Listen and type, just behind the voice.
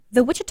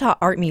The Wichita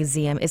Art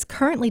Museum is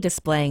currently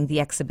displaying the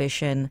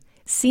exhibition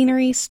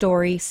Scenery,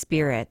 Story,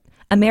 Spirit,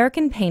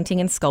 American Painting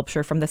and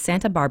Sculpture from the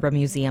Santa Barbara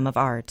Museum of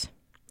Art.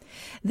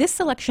 This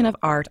selection of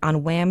art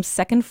on WAM's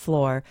second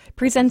floor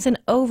presents an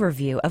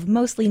overview of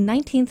mostly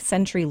 19th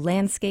century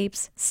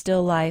landscapes,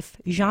 still life,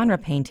 genre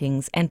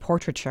paintings, and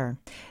portraiture.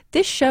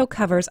 This show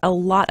covers a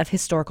lot of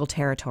historical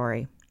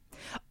territory.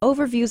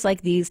 Overviews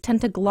like these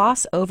tend to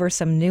gloss over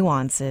some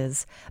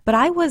nuances, but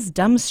I was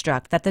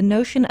dumbstruck that the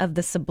notion of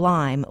the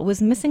sublime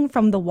was missing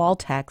from the wall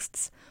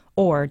texts,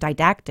 or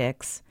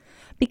didactics,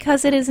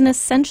 because it is an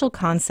essential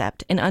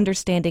concept in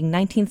understanding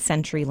 19th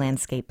century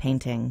landscape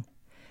painting.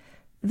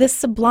 The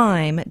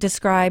sublime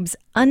describes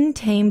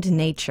untamed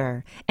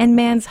nature and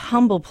man's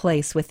humble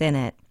place within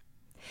it.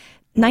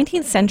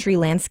 19th century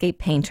landscape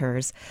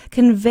painters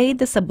conveyed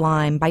the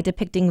sublime by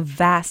depicting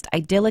vast,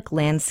 idyllic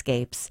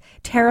landscapes,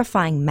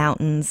 terrifying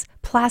mountains,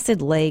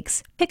 placid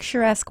lakes,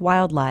 picturesque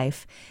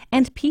wildlife,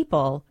 and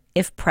people,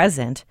 if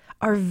present,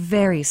 are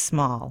very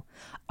small,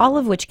 all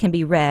of which can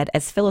be read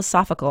as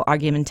philosophical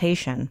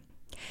argumentation.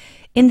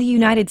 In the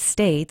United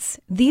States,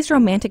 these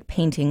romantic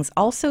paintings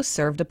also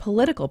served a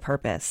political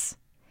purpose.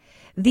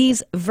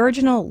 These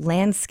virginal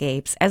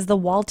landscapes, as the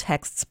wall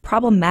texts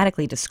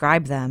problematically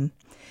describe them,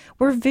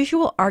 were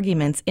visual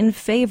arguments in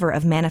favor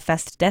of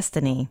manifest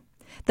destiny,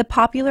 the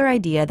popular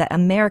idea that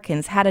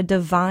Americans had a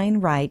divine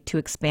right to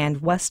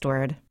expand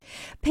westward.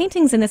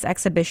 Paintings in this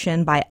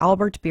exhibition by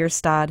Albert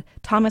Bierstadt,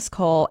 Thomas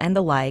Cole, and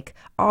the like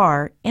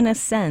are, in a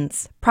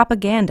sense,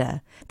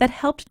 propaganda that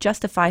helped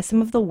justify some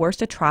of the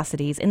worst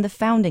atrocities in the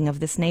founding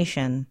of this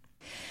nation.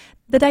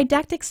 The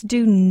didactics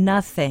do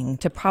nothing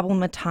to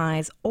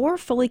problematize or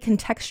fully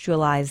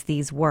contextualize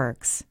these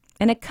works,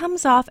 and it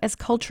comes off as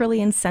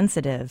culturally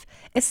insensitive,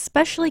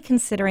 especially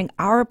considering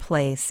our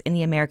place in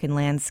the American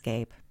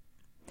landscape.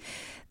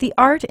 The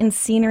art in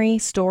Scenery,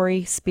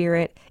 Story,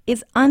 Spirit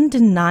is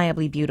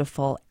undeniably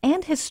beautiful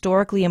and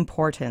historically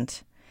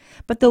important,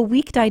 but the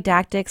weak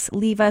didactics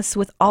leave us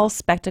with all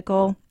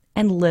spectacle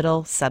and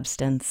little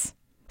substance.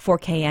 For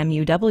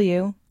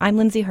KMUW, I'm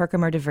Lindsay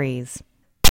Herkimer DeVries.